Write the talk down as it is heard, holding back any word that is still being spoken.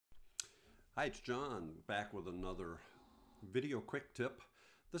Hi, it's John, back with another video quick tip.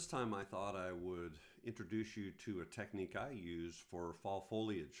 This time I thought I would introduce you to a technique I use for fall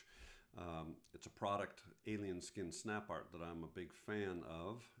foliage. It's a product, Alien Skin Snap Art, that I'm a big fan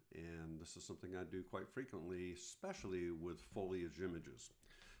of, and this is something I do quite frequently, especially with foliage images.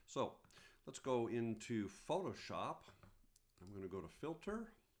 So let's go into Photoshop. I'm going to go to Filter,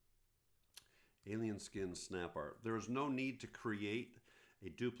 Alien Skin Snap Art. There is no need to create a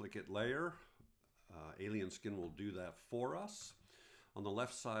duplicate layer. Alien Skin will do that for us. On the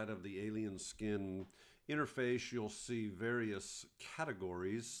left side of the Alien Skin interface, you'll see various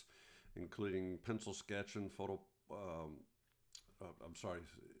categories, including pencil sketch and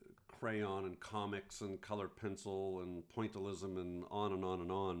crayon and comics and colored pencil and pointillism and on and on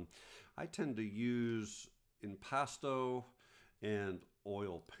and on. I tend to use impasto and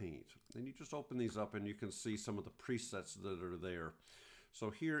oil paint. And you just open these up and you can see some of the presets that are there. So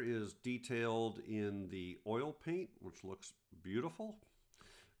here is detailed in the oil paint, which looks beautiful,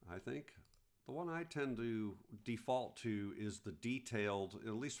 I think. The one I tend to default to is the detailed,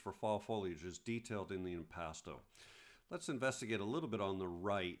 at least for fall foliage, is detailed in the impasto. Let's investigate a little bit on the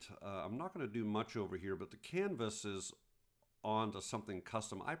right. I'm not going to do much over here, but the canvas is onto something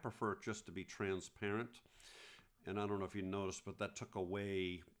custom. I prefer it just to be transparent. And I don't know if you noticed, but that took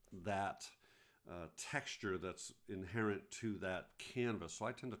away that texture that's inherent to that canvas. So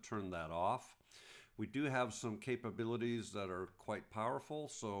I tend to turn that off. We do have some capabilities that are quite powerful,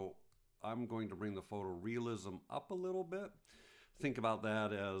 so I'm going to bring the photorealism up a little bit. Think about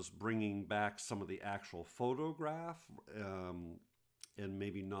that as bringing back some of the actual photograph and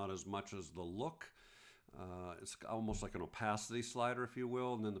maybe not as much as the look. It's almost like an opacity slider, if you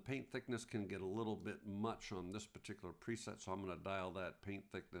will, and then the paint thickness can get a little bit much on this particular preset, so I'm going to dial that paint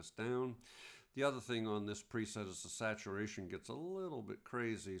thickness down. The other thing on this preset is the saturation gets a little bit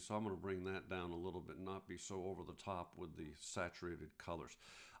crazy, so I'm going to bring that down a little bit, not be so over the top with the saturated colors.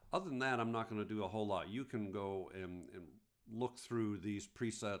 Other than that, I'm not going to do a whole lot. You can go and look through these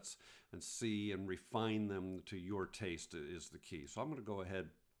presets and see and refine them to your taste is the key. So I'm going to go ahead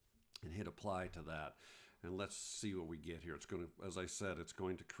and hit apply to that, and let's see what we get here. It's going to, as I said, it's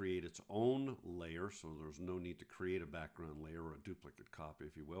going to create its own layer, so there's no need to create a background layer or a duplicate copy,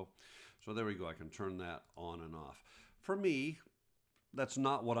 if you will. So there we go. I can turn that on and off. For me, that's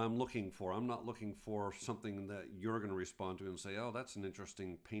not what I'm looking for. I'm not looking for something that you're going to respond to and say, oh, that's an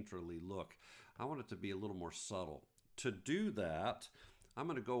interesting painterly look. I want it to be a little more subtle. To do that, I'm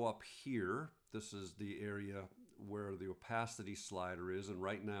going to go up here. This is the area where the opacity slider is, and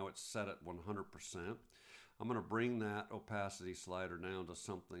right now it's set at 100%. I'm going to bring that opacity slider down to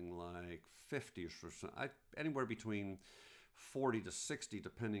something like 50%, anywhere between 40 to 60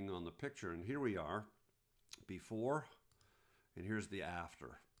 depending on the picture. And here we are, before, and here's the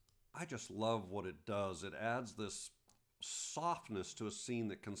after. I just love what it does. It adds this softness to a scene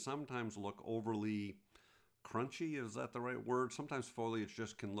that can sometimes look overly crunchy, is that the right word? Sometimes foliage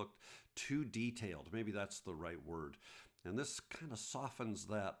just can look too detailed. Maybe that's the right word. And this kind of softens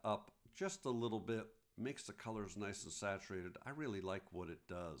that up just a little bit, makes the colors nice and saturated. I really like what it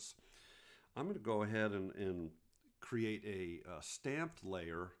does. I'm going to go ahead and create a stamped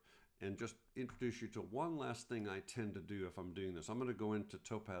layer and just introduce you to one last thing I tend to do if I'm doing this. I'm going to go into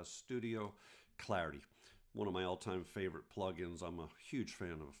Topaz Studio Clarity, one of my all-time favorite plugins. I'm a huge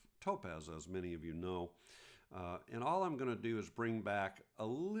fan of Topaz, as many of you know. And all I'm going to do is bring back a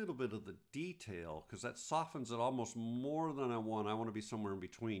little bit of the detail, because that softens it almost more than I want. I want to be somewhere in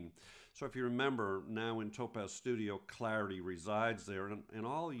between. So if you remember, now in Topaz Studio, Clarity resides there. And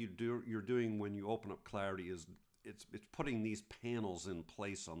all you're doing when you open up Clarity is it's putting these panels in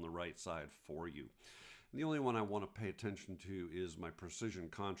place on the right side for you. And the only one I want to pay attention to is my precision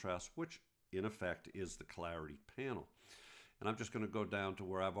contrast, which in effect is the clarity panel. And I'm just going to go down to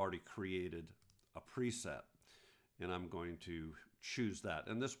where I've already created a preset, and I'm going to choose that.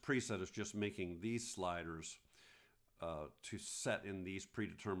 And this preset is just making these sliders to set in these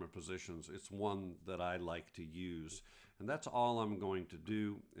predetermined positions. It's one that I like to use, and that's all I'm going to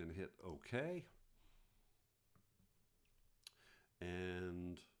do, and hit OK.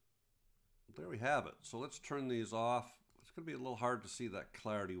 And there we have it. So let's turn these off. It's going to be a little hard to see that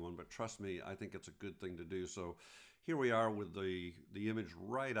clarity one, but trust me, I think it's a good thing to do. So here we are with the image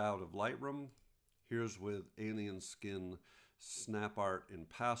right out of Lightroom. Here's with Alien Skin Snap Art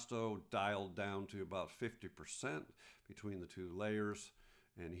Impasto dialed down to about 50% between the two layers.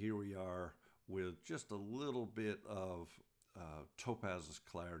 And here we are with just a little bit of Topaz's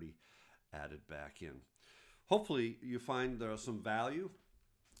clarity added back in. Hopefully you find some value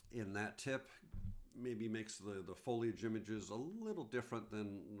in that tip. maybe makes the foliage images a little different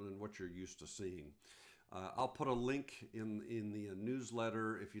than what you're used to seeing. I'll put a link in the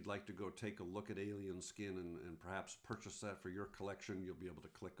newsletter if you'd like to go take a look at alien skin and perhaps purchase that for your collection. You'll be able to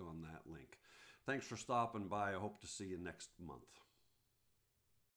click on that link. Thanks for stopping by. I hope to see you next month.